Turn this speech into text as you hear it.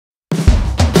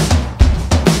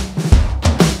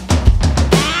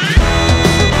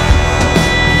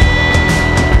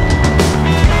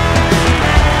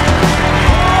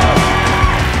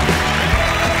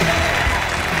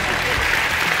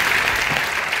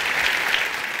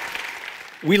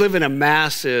We live in a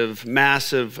massive,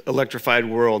 massive electrified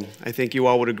world. I think you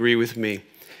all would agree with me.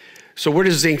 So where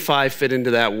does ZincFive fit into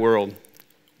that world?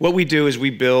 What we do is we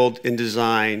build and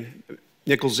design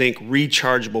nickel-zinc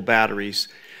rechargeable batteries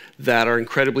that are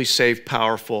incredibly safe,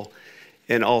 powerful,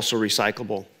 and also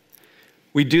recyclable.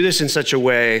 We do this in such a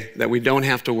way that we don't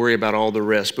have to worry about all the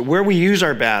risks. But where we use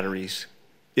our batteries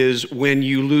is when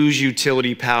you lose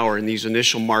utility power in these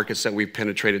initial markets that we've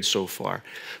penetrated so far.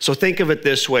 So think of it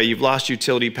this way: you've lost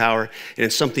utility power and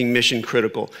it's something mission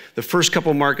critical. The first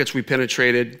couple markets we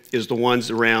penetrated is the ones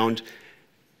around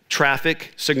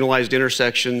traffic, signalized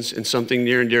intersections, and something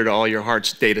near and dear to all your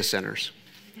hearts, data centers.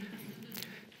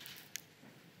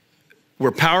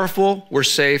 We're powerful, we're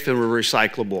safe, and we're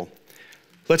recyclable.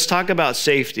 Let's talk about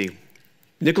safety.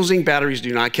 Nickel-zinc batteries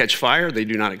do not catch fire, they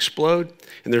do not explode,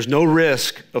 and there's no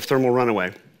risk of thermal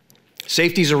runaway.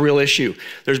 Safety is a real issue.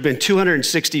 There's been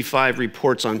 265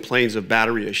 reports on planes of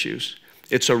battery issues.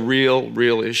 It's a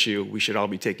real issue we should all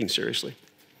be taking seriously.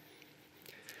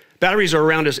 Batteries are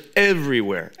around us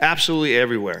everywhere, absolutely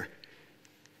everywhere.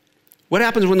 What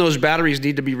happens when those batteries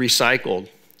need to be recycled?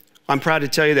 I'm proud to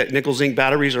tell you that nickel-zinc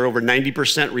batteries are over 90%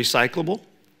 recyclable.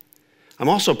 I'm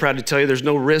also proud to tell you there's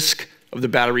no risk of the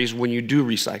batteries when you do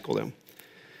recycle them.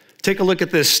 Take a look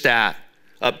at this stat.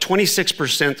 Up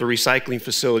 26% the recycling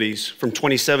facilities from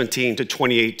 2017 to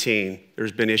 2018,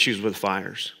 there's been issues with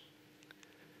fires.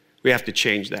 We have to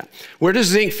change that. Where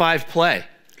does ZincFive play?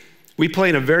 We play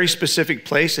in a very specific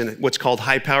place in what's called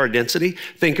high power density.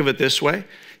 Think of it this way.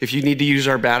 If you need to use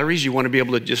our batteries, you want to be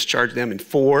able to discharge them in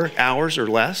 4 hours or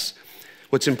less.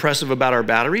 What's impressive about our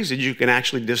batteries is you can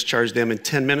actually discharge them in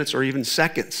 10 minutes or even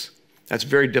seconds. That's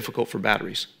very difficult for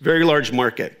batteries. Very large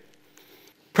market.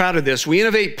 Proud of this. We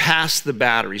innovate past the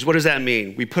batteries. What does that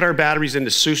mean? We put our batteries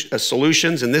into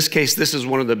solutions. In this case, this is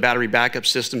one of the battery backup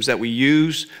systems that we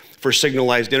use for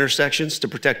signalized intersections to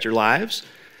protect your lives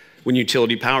when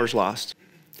utility power is lost.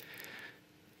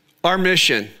 Our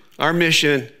mission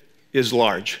is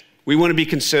large. We want to be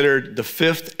considered the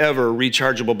 5th ever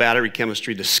rechargeable battery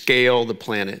chemistry to scale the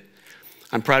planet.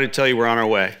 I'm proud to tell you we're on our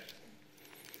way.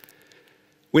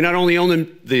 We not only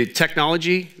own the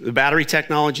technology, the battery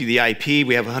technology, the IP,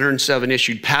 we have 107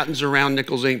 issued patents around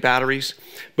nickel-zinc batteries,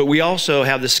 but we also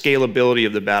have the scalability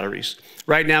of the batteries.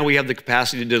 Right now we have the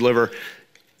capacity to deliver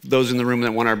those in the room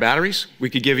that want our batteries. We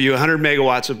could give you 100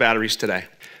 megawatts of batteries today.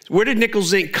 Where did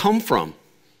nickel-zinc come from?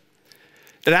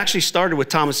 It actually started with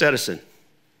Thomas Edison.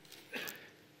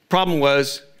 Problem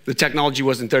was, the technology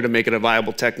wasn't there to make it a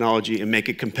viable technology and make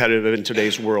it competitive in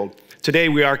today's world. Today,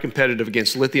 we are competitive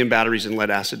against lithium batteries and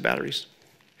lead-acid batteries.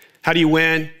 How do you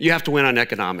win? You have to win on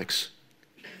economics.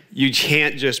 You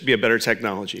can't just be a better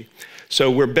technology. So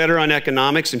we're better on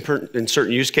economics in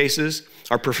certain use cases.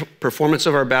 Our performance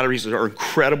of our batteries are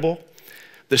incredible.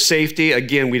 The safety,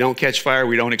 again, we don't catch fire,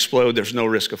 we don't explode, there's no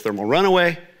risk of thermal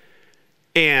runaway,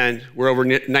 and we're over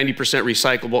 90%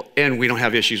 recyclable, and we don't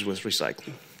have issues with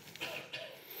recycling.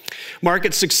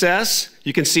 Market success,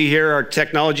 you can see here our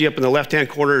technology up in the left-hand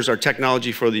corner is our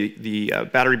technology for the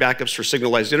battery backups for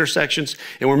signalized intersections,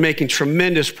 and we're making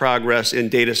tremendous progress in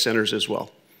data centers as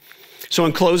well. So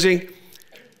in closing,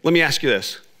 let me ask you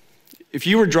this. If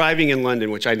you were driving in London,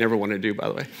 which I never want to do, by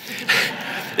the way,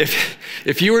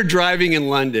 if you were driving in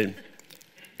London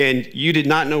and you did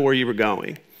not know where you were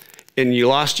going and you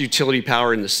lost utility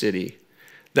power in the city,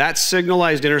 that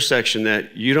signalized intersection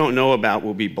that you don't know about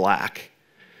will be black.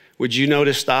 Would you know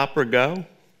to stop or go?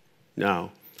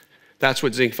 No. That's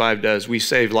what ZincFive does. We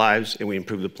save lives and we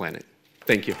improve the planet.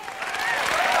 Thank you.